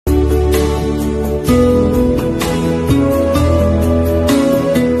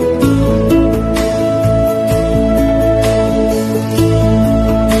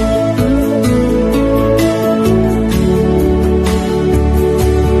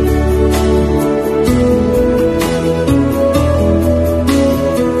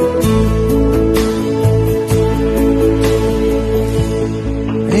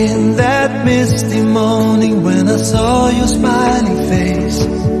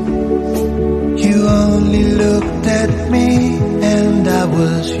with me and I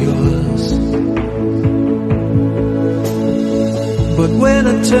was yours. But when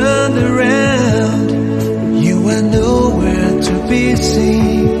I turned around, you were nowhere to be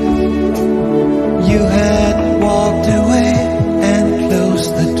seen. You had walked away and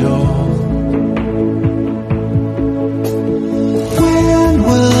closed the door. When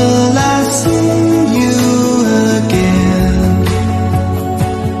will I see you again?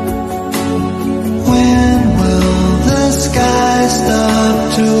 When will the sky stop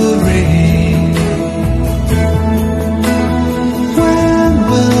to rain? When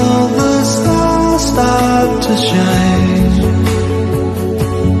will the stars start to shine?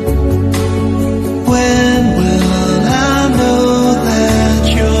 When will I know that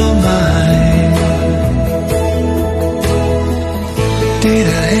you're mine? Did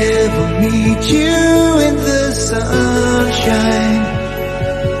I ever meet you in the sunshine?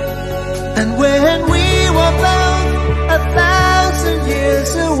 And when we were both 1,000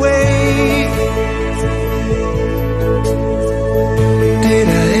 years away, did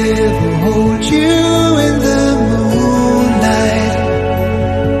I ever hold you in the moonlight?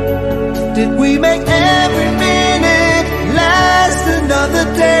 Did we make every minute last another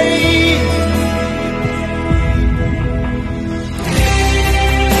day?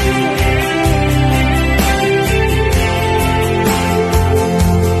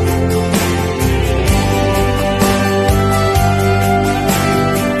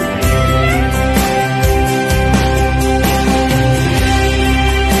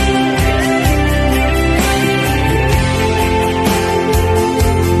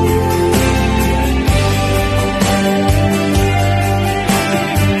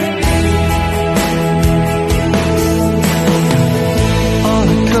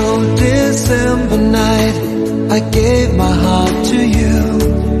 December night, I gave my heart to you,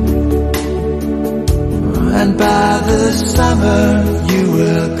 and by the summer you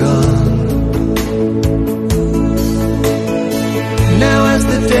were gone. Now as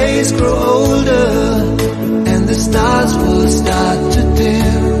the days grow older and the stars will start to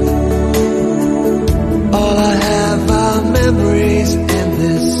dim, all I have are memories in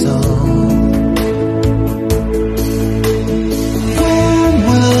this song.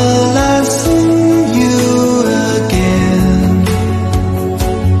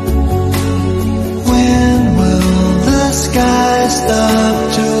 Stop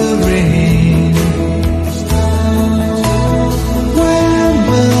to rain. When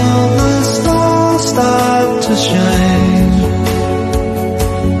will the stars start to shine?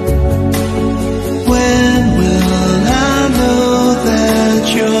 When will I know that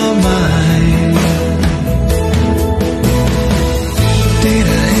you're mine? Did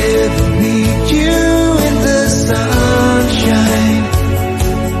I ever meet you in the sunshine?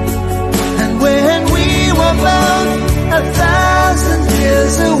 And when we were both 1,000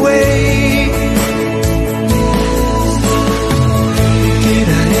 years away, did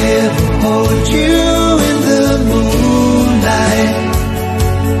I ever hold you in the moonlight?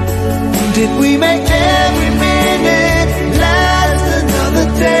 Did we make every minute last another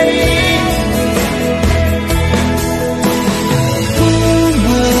day? When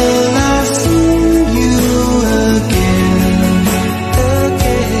will I see you again?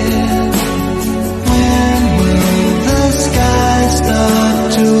 When will the sky start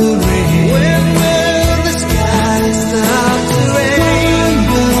to rain? When will the sky start to rain? When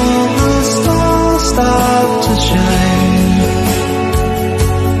will the stars start to shine?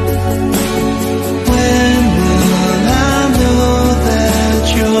 When will I know that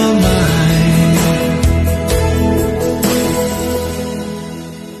you're mine?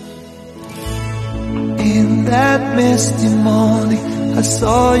 In that misty morning, I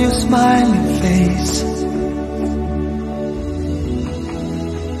saw your smiling face.